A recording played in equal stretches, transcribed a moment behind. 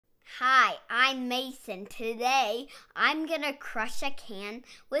I'm Mason. Today, I'm gonna crush a can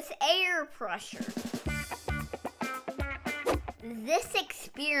with air pressure. This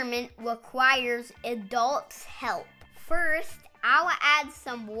experiment requires adults' help. First, I'll add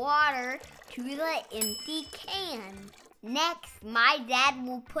some water to the empty can. Next, my dad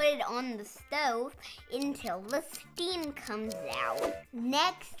will put it on the stove until the steam comes out.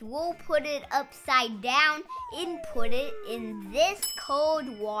 Next, we'll put it upside down and put it in this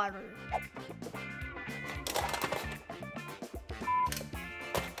cold water.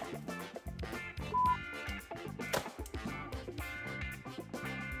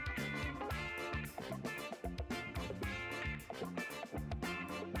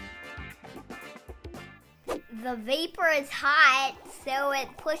 The vapor is hot, so it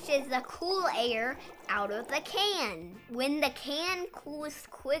pushes the cool air out of the can. When the can cools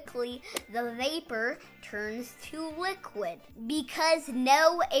quickly, the vapor turns to liquid. Because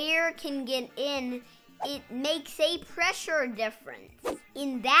no air can get in, it makes a pressure difference.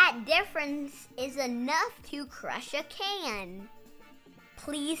 And that difference is enough to crush a can.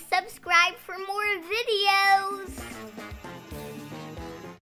 Please subscribe for more videos.